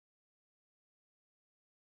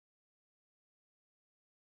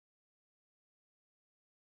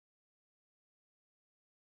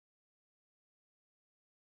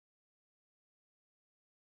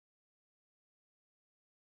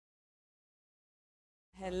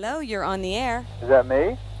Hello, you're on the air. Is that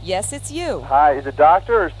me? Yes, it's you. Hi, is it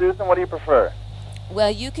Doctor or Susan? What do you prefer?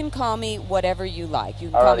 Well, you can call me whatever you like. You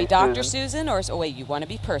can All call righty, me Dr. Susan. Susan, or wait, you want to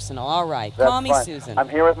be personal. All right, That's call me fine. Susan. I'm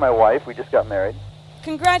here with my wife. We just got married.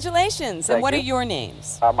 Congratulations. Thank and what you. are your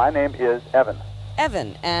names? My name is Evan.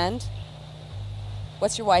 Evan. And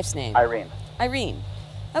what's your wife's name? Irene. Irene.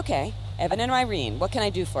 Okay. Evan and Irene. What can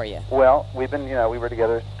I do for you? Well, we've been, we were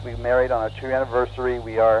together. We married on our 2-year anniversary.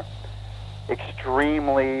 We are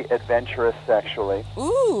extremely adventurous sexually.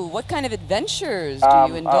 Ooh, what kind of adventures do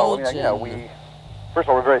you indulge in? First of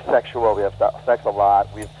all, we're very sexual. We have sex a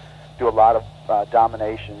lot. We do a lot of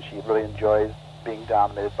domination. She really enjoys being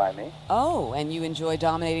dominated by me. Oh, and you enjoy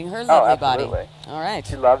dominating her lovely body. Absolutely. All right.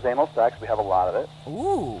 She loves anal sex. We have a lot of it.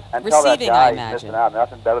 Ooh, And tell that receiving, guy I he's imagine. missing out.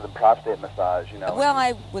 Nothing better than prostate massage, Well,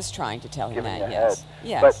 I was trying to tell him giving that, you yes. head.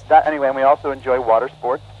 Yes. But anyway, and we also enjoy water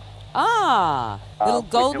sports. Ah, little we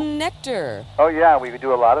golden nectar. Oh yeah, we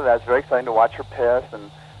do a lot of that. It's very exciting to watch her piss, and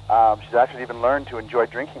she's actually even learned to enjoy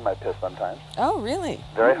drinking my piss sometimes. Oh, really?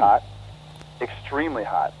 Very hot, extremely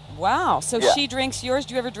hot. Wow. So Yeah. she drinks yours.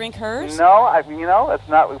 Do you ever drink hers? No, it's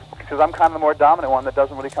not because I'm kind of the more dominant one that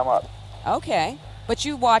doesn't really come up. Okay, but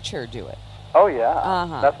you watch her do it. Oh yeah,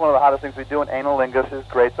 Uh-huh. That's one of the hottest things we do. And analingus is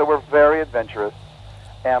great. So we're very adventurous,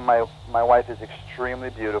 and my wife is extremely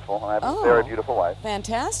beautiful, and I have a very beautiful wife.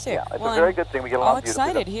 Fantastic. Yeah, it's well, a very I'm good thing. We get all along beautifully.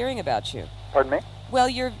 excited hearing about you. Pardon me? Well,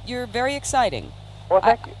 you're very exciting. Well,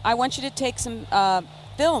 thank you. I want you to take some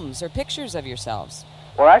films or pictures of yourselves.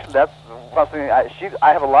 Well, actually, that's something.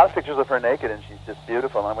 I have a lot of pictures of her naked, and she's just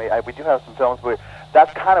beautiful. And we do have some films, but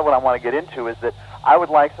that's kind of what I want to get into. Is that I would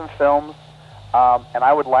like some films, and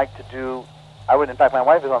I would like to do. In fact, my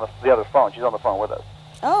wife is on the other phone. She's on the phone with us.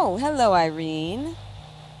 Oh, hello, Irene.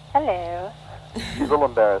 Hello. She's a little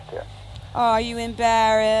embarrassed here. Are you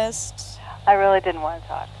embarrassed? I really didn't want to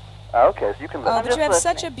talk. Okay, so you can listen. Oh, but you have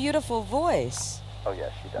such a beautiful voice. Oh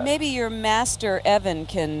yes, she does. Maybe your master Evan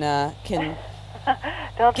can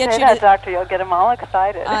Don't get say you that, to- Doctor. You'll get them all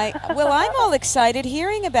excited. Well, I'm all excited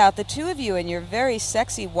hearing about the two of you and your very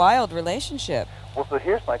sexy, wild relationship. Well, so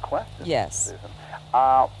here's my question. Yes. Susan.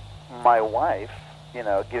 My wife,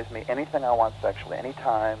 gives me anything I want sexually,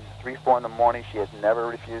 anytime, 3, 4 in the morning. She has never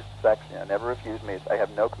refused sex. Never refused me. I have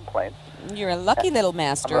no complaints. You're a lucky little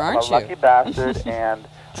master, I'm aren't a you? lucky bastard, and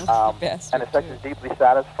bastard, and the sex too. is deeply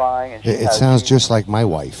satisfying. And It sounds just like my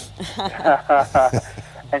wife.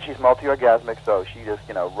 And she's multi-orgasmic, so she just,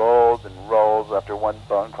 rolls and rolls after one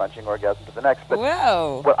bone-crunching orgasm to the next. But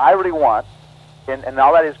Whoa. what I really want, and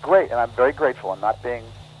all that is great, and I'm very grateful. I'm not being,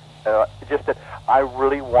 just that I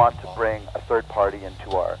really want to bring a third party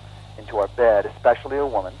into our bed, especially a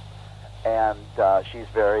woman. And she's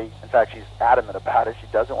in fact, she's adamant about it. She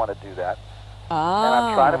doesn't want to do that. Ah. And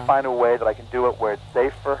I'm trying to find a way that I can do it where it's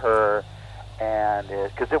safe for her, and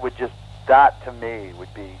because it would just, that to me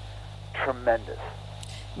would be tremendous.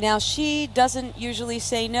 Now, she doesn't usually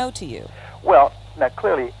say no to you. Well, now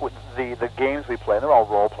clearly, with the games we play, and they're all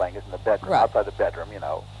role-playing, is in the bedroom. Right. Outside the bedroom,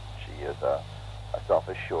 she is a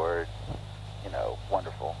self-assured,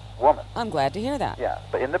 wonderful woman. I'm glad to hear that. Yeah,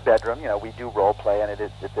 but in the bedroom, we do role-play, and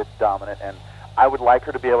it's dominant, and I would like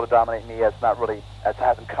her to be able to dominate me. It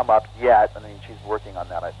hasn't come up yet. I mean, she's working on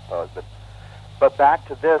that, I suppose. But back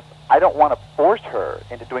to this, I don't want to force her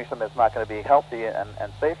into doing something that's not going to be healthy and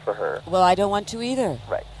safe for her. Well, I don't want to either.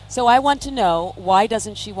 Right. So I want to know, why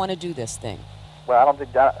doesn't she want to do this thing? Well, I don't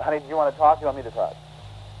think, honey, do you want to talk? Do you want me to talk?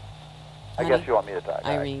 I Honey? guess you want me to talk.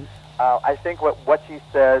 all right. Irene. I think what she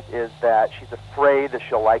says is that she's afraid that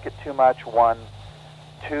she'll like it too much, 1.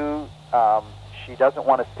 2, she doesn't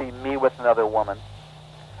want to see me with another woman.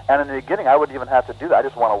 And in the beginning, I wouldn't even have to do that. I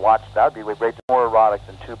just want to watch. That would be great. More erotic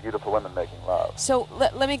than 2 beautiful women making love. So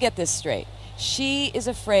let me get this straight. She is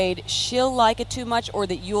afraid she'll like it too much, or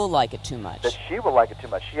that you'll like it too much? That she will like it too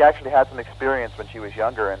much. She actually had some experience when she was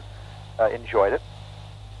younger and enjoyed it.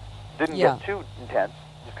 Didn't get too intense,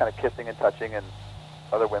 just kind of kissing and touching, and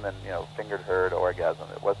other women, fingered her to orgasm.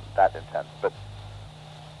 It wasn't that intense. But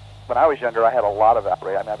when I was younger, I had a lot of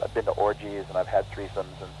outrage. I mean, I've been to orgies, and I've had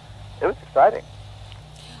threesomes, and it was exciting.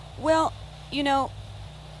 Well,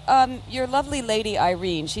 your lovely lady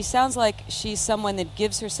Irene, she sounds like she's someone that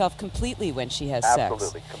gives herself completely when she has sex.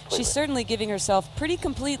 Absolutely, completely. She's certainly giving herself pretty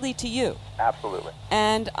completely to you. Absolutely.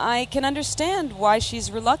 And I can understand why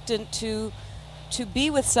she's reluctant to be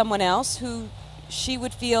with someone else who she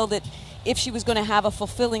would feel that if she was going to have a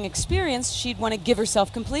fulfilling experience, she'd want to give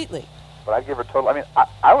herself completely. But I'd give her total. I mean,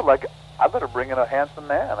 I'd let her bring in a handsome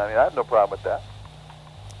man. I mean, I have no problem with that.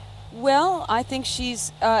 Well, I think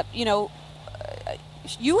she's,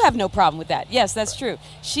 you have no problem with that. Yes, that's true.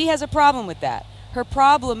 She has a problem with that. her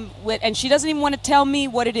problem with, and she doesn't even want to tell me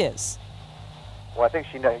what it is. Well, I think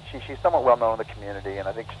she's somewhat well known in the community, and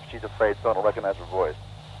I think she's afraid someone will recognize her voice.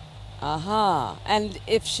 Uh-huh. And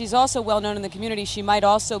if she's also well known in the community, she might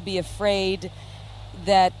also be afraid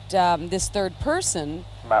that this third person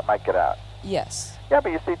might get out. Yes. Yeah,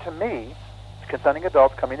 but you see, to me, consenting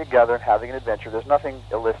adults coming together and having an adventure, there's nothing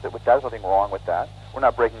illicit with that. There's nothing wrong with that. We're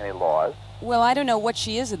not breaking any laws. Well, I don't know what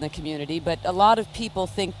she is in the community, but a lot of people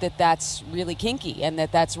think that that's really kinky and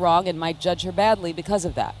that that's wrong and might judge her badly because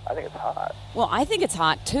of that. I think it's hot. Well, I think it's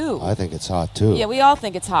hot, too. I think it's hot, too. Yeah, we all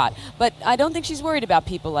think it's hot. But I don't think she's worried about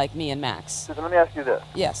people like me and Max. Susan, let me ask you this.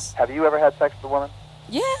 Yes. Have you ever had sex with a woman?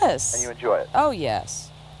 Yes. And you enjoy it? Oh, yes.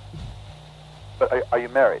 But are you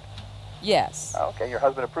married? Yes. Oh, okay, your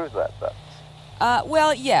husband approves of that stuff.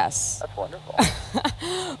 Well, yes. That's wonderful.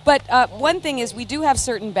 But one thing is we do have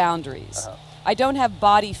certain boundaries. Uh-huh. I don't have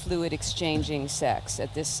body fluid exchanging sex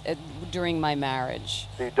during my marriage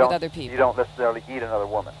So with other people. You don't necessarily eat another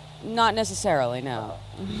woman? Not necessarily, no.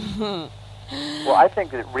 Well, I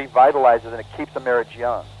think that it revitalizes and it keeps the marriage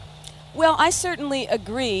young. Well, I certainly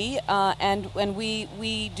agree, and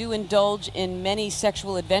we do indulge in many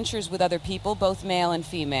sexual adventures with other people, both male and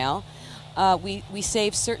female. We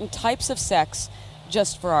save certain types of sex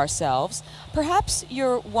just for ourselves. Perhaps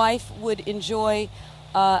your wife would enjoy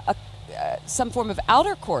some form of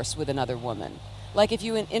outer course with another woman. Like if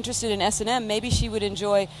you're interested in S&M, maybe she would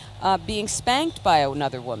enjoy being spanked by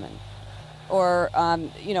another woman, or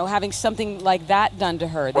having something like that done to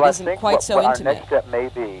her that isn't quite so intimate. Our next step may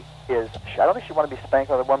be is I don't think she want to be spanked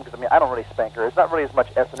by another woman, because I don't really spank her. It's not really as much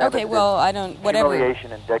S&M okay, as well, I don't. Whatever.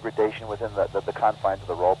 Humiliation and degradation within the confines of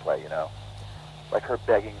the role play. Like her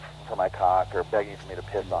begging for my cock or begging for me to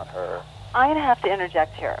piss on her. I'm going to have to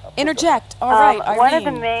interject here. Interject. All right, Irene. One of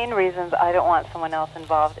the main reasons I don't want someone else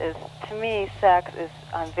involved is, to me, sex is,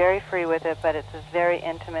 I'm very free with it, but it's a very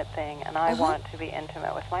intimate thing, and I want to be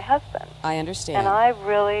intimate with my husband. I understand. And I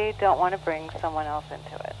really don't want to bring someone else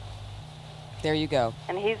into it. There you go.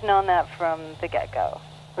 And he's known that from the get-go.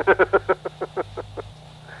 Well,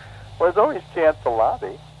 there's always a chance to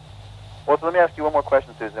lobby. Well, so let me ask you one more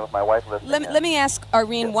question, Susan, with my wife listening. Let me ask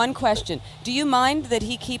Irene one question. Do you mind that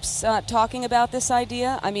he keeps talking about this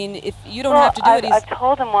idea? I mean, if you don't have to do it, I've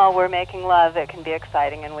told him while we're making love it can be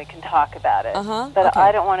exciting and we can talk about it. But okay.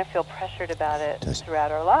 I don't want to feel pressured about it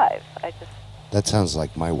throughout our lives. That sounds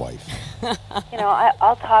like my wife.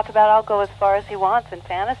 I'll talk about it. I'll go as far as he wants in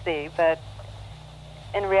fantasy, but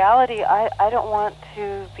in reality, I don't want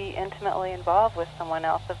to be intimately involved with someone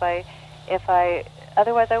else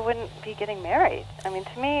otherwise I wouldn't be getting married. I mean,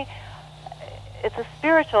 to me, it's a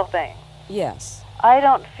spiritual thing. Yes. I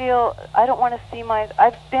don't want to see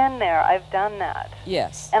I've been there, I've done that.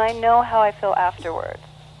 Yes. And I know how I feel afterwards.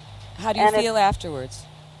 How do you feel afterwards?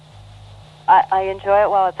 I enjoy it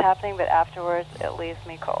while it's happening, but afterwards it leaves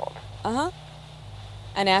me cold. Uh-huh.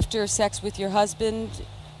 And after sex with your husband,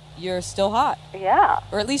 you're still hot. Yeah.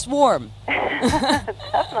 Or at least warm.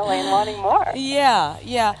 Definitely, and wanting more.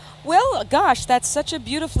 Yeah. Well, gosh, that's such a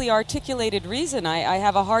beautifully articulated reason. I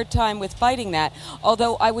have a hard time with fighting that.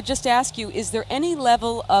 Although I would just ask you, is there any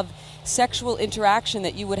level of sexual interaction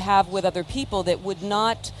that you would have with other people that would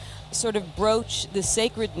not sort of broach the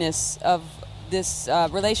sacredness of this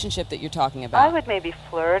relationship that you're talking about? I would maybe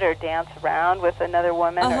flirt or dance around with another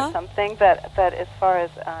woman or something, but as far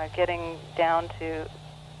as getting down to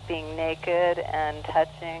being naked and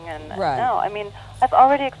touching and no, I mean, I've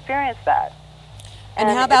already experienced that. And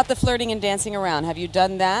how about the flirting and dancing around? Have you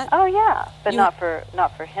done that? Oh yeah, but not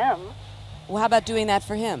for him. Well, how about doing that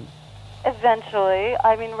for him? Eventually.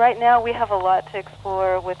 I mean, right now we have a lot to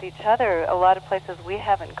explore with each other. A lot of places we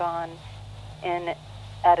haven't gone in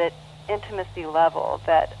at an intimacy level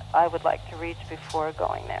that I would like to reach before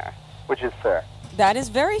going there. Which is fair. That is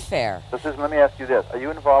very fair. So, Susan, let me ask you this: are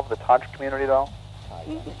you involved with the Tantra community at all?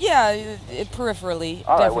 Yeah, peripherally.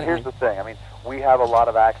 All right. Definitely. Well, here's the thing. I mean, we have a lot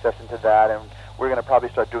of access into that, and we're going to probably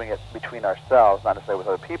start doing it between ourselves, not necessarily with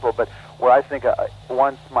other people. But where I think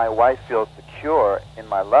once my wife feels secure in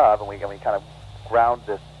my love, and we kind of ground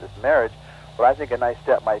this marriage, what I think a nice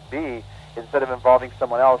step might be, instead of involving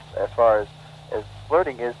someone else as far as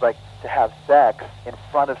flirting, is like to have sex in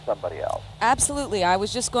front of somebody else. Absolutely. I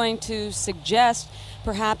was just going to suggest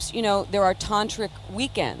perhaps, there are tantric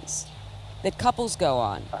weekends that couples go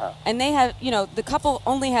on. And they have, the couple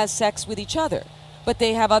only has sex with each other, but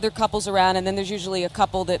they have other couples around, and then there's usually a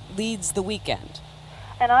couple that leads the weekend.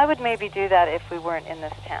 And I would maybe do that if we weren't in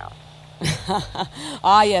this town.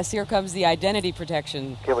 Ah, yes, here comes the identity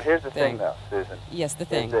protection. Okay, well, here's the thing, though, Susan. Yes, the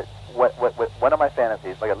thing. Is that what one of my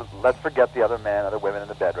fantasies, let's forget the other men, other women in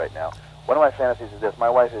the bed right now. One of my fantasies is this. My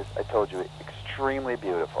wife is, I told you, extremely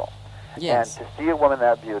beautiful. Yes. And to see a woman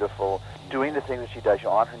that beautiful doing the things that she does,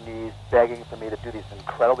 on her knees, begging for me to do these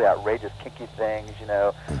incredibly outrageous, kinky things,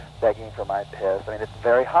 begging for my piss. I mean, it's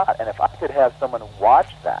very hot. And if I could have someone watch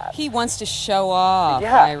that. He wants to show off,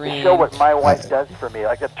 yeah, Irene. to show what my wife does for me.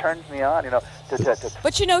 Like, it turns me on,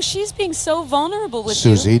 But, she's being so vulnerable with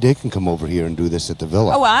Susie, they can come over here and do this at the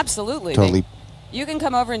villa. Oh, absolutely. Totally. You can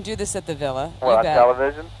come over and do this at the villa. Well, on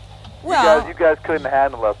television? Well, you guys couldn't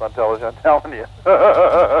handle us on television, I'm telling you.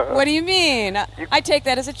 What do you mean? I take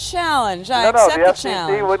that as a challenge. I accept the challenge. The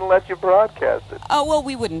FCC wouldn't let you broadcast it. Oh, well,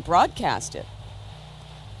 we wouldn't broadcast it.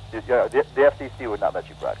 The FCC would not let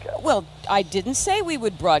you broadcast it. Well, I didn't say we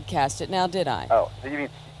would broadcast it, now did I? Oh, so you mean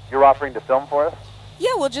you're offering to film for us?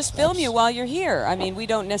 Yeah, we'll just film you while you're here. I mean, we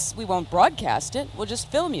won't broadcast it. We'll just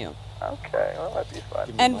film you. Okay, well, that'd be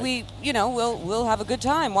fun. And we'll have a good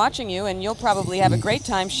time watching you, and you'll probably have a great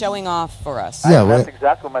time showing off for us. Yeah, that's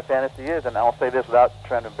exactly what my fantasy is, and I'll say this without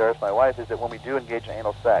trying to embarrass my wife, is that when we do engage in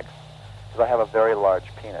anal sex, because I have a very large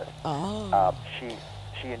penis,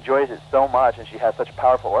 she enjoys it so much, and she has such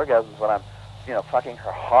powerful orgasms when I'm, fucking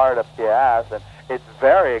her hard up the ass, and it's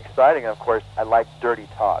very exciting. And of course, I like dirty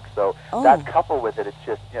talk, so that coupled with it, it's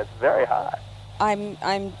just, it's very hot.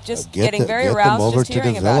 I'm just getting very get aroused them over just to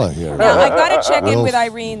hearing the about villa it. here. Now, I got to check in with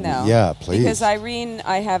Irene, though. Yeah, please. Because Irene,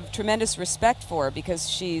 I have tremendous respect for because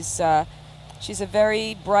she's a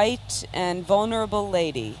very bright and vulnerable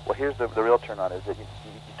lady. Well, here's the real turn on is that you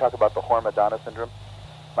talk about the whore Madonna syndrome.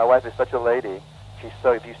 My wife is such a lady.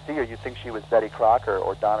 If you see her, you'd think she was Betty Crocker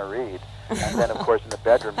or Donna Reed. And then, of course, in the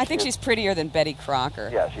bedroom, I think she's prettier than Betty Crocker.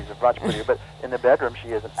 Yeah, she's much prettier. But in the bedroom, she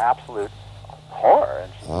is an absolute whore,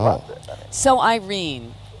 and she loves it. I mean. So,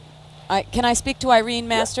 Irene, can I speak to Irene,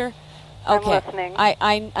 Master? Yeah. Okay. I'm listening.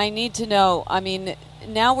 I need to know. I mean,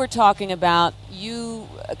 now we're talking about you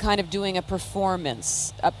kind of doing a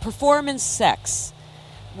performance sex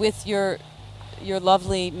with your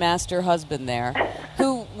lovely master husband there,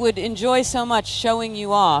 who would enjoy so much showing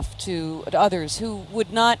you off to others, who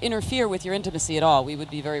would not interfere with your intimacy at all. We would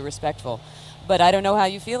be very respectful. But I don't know how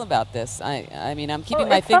you feel about this. I mean, I'm keeping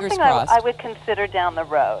my fingers crossed. I would consider down the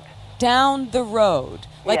road. Down the road,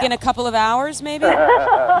 like in a couple of hours, maybe.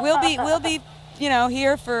 we'll be,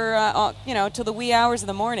 here for till the wee hours of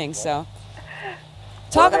the morning. So,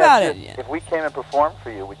 talk about it. If we came and performed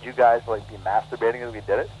for you, would you guys be masturbating as we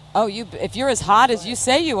did it? Oh, if you're as hot as you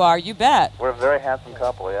say you are, you bet. We're a very handsome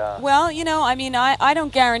couple, yeah. Well, I mean, I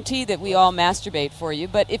don't guarantee that we all masturbate for you,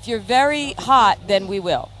 but if you're very hot, then we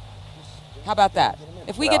will. How about that?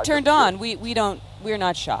 If we get turned on, we're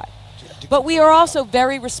not shy. But we are also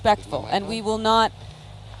very respectful, and we will not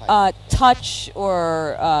touch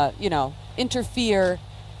or interfere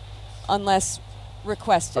unless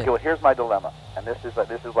requested. Okay, well, here's my dilemma, and this is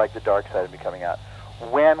like the dark side of me coming out.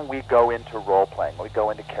 When we go into role playing, when we go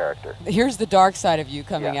into character. Here's the dark side of you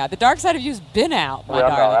coming out. The dark side of you's been out, my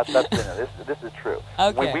darling. No, this is true.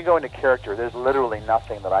 Okay. When we go into character, there's literally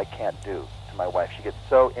nothing that I can't do to my wife. She gets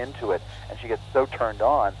so into it, and she gets so turned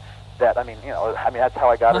on that, that's how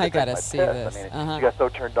I got her to I gotta see piss. this. She got so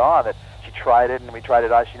turned on that she tried it, and we tried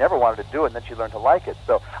it out. She never wanted to do it, and then she learned to like it.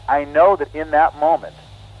 So I know that in that moment,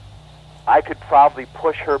 I could probably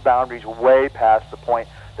push her boundaries way past the point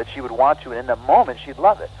that she would want to, and in that moment, she'd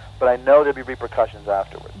love it. But I know there'd be repercussions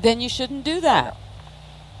afterwards. Then you shouldn't do that.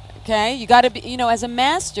 Okay? You got to be, as a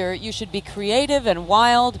master, you should be creative and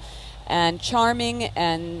wild and charming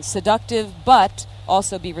and seductive, but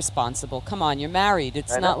also be responsible. Come on, you're married.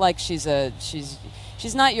 It's not like she's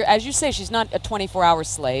not your, as you say, she's not a 24-hour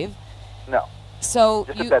slave. No. So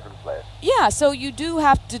just a bedroom slave. Yeah, so you do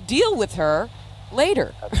have to deal with her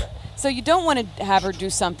later. That's right. So you don't want to have her do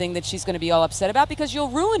something that she's going to be all upset about because you'll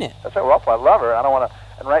ruin it. That's right. Well, I love her. I don't want to.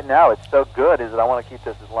 And right now, it's so good is that I want to keep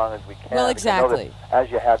this as long as we can. Well, exactly. I know that as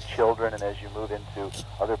you have children and as you move into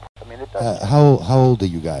other, it does. How old are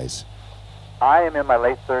you guys? I am in my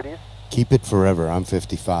late 30s. Keep it forever. I'm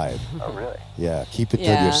 55. Oh, really? Yeah. Keep it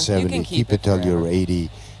till you're 70. You keep it till forever. you're 80.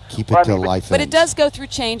 Keep it till life ends. But it does go through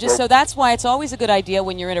changes, so that's why it's always a good idea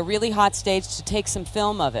when you're in a really hot stage to take some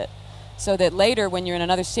film of it. So that later, when you're in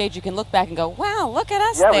another stage, you can look back and go, wow, look at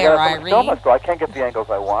us there, Irene. So much, so I can't get the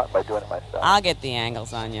angles I want by doing it myself. I'll get the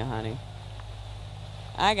angles on you, honey.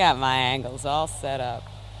 I got my angles all set up.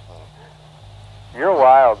 You're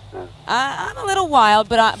wild, Susan. I'm a little wild,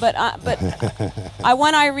 but I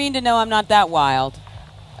want Irene to know I'm not that wild,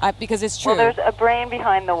 because it's true. Well, there's a brain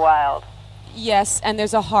behind the wild. Yes, and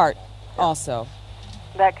there's a heart also.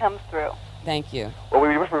 That comes through. Thank you. Well,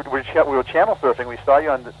 we were channel surfing. We saw you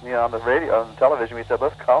on the radio, on television. We said,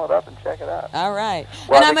 let's call it up and check it out. All right.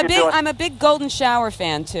 Well, and I'm a big Golden Shower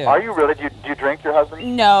fan too. Are you really? Do you drink your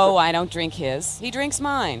husband? No, I don't drink his. He drinks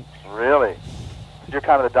mine. Really? You're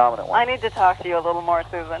kind of the dominant one. I need to talk to you a little more,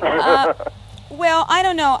 Susan. Well, I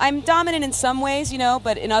don't know. I'm dominant in some ways,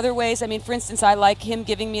 but in other ways, I mean, for instance, I like him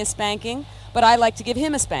giving me a spanking, but I like to give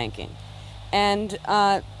him a spanking. And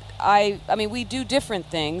I mean, we do different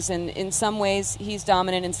things, and in some ways he's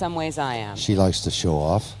dominant, in some ways I am. She likes to show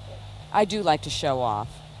off. I do like to show off.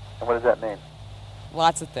 And what does that mean?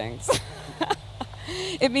 Lots of things.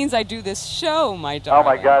 It means I do this show, my darling. Oh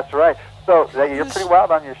my gosh, right. So you're pretty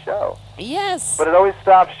wild on your show. Yes. But it always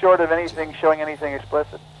stops short of showing anything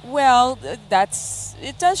explicit. Well, it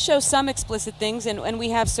does show some explicit things, and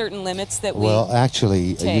we have certain limits that we Well,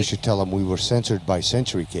 actually, take. you should tell them we were censored by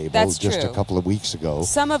Century Cable That's just true. a couple of weeks ago.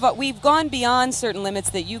 We've gone beyond certain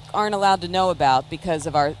limits that you aren't allowed to know about because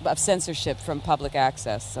of censorship from public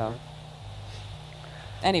access. So,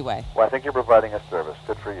 anyway. Well, I think you're providing a service.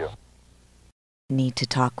 Good for you. Need to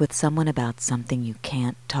talk with someone about something you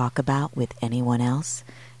can't talk about with anyone else?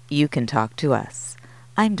 You can talk to us.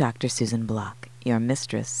 I'm Dr. Susan Block, your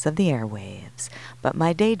mistress of the airwaves, but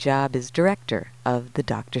my day job is director of the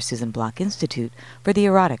Dr. Susan Block Institute for the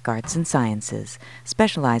Erotic Arts and Sciences,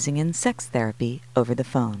 specializing in sex therapy over the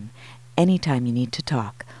phone. Anytime you need to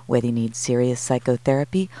talk, whether you need serious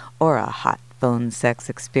psychotherapy or a hot phone sex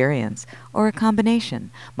experience, or a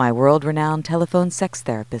combination, my world-renowned telephone sex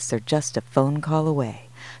therapists are just a phone call away.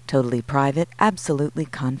 Totally private, absolutely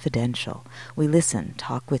confidential. We listen,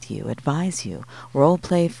 talk with you, advise you,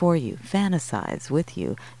 role-play for you, fantasize with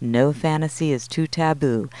you, no fantasy is too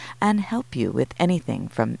taboo, and help you with anything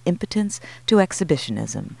from impotence to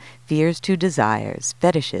exhibitionism, fears to desires,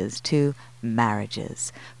 fetishes to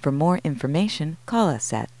marriages. For more information, call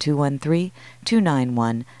us at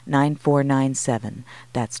 213-291-9497.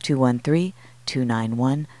 That's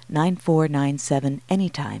 213-291-9497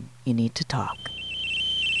 anytime you need to talk.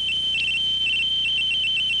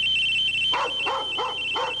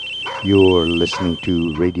 You're listening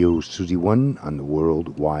to Radio Susie 1 on the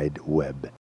World Wide Web.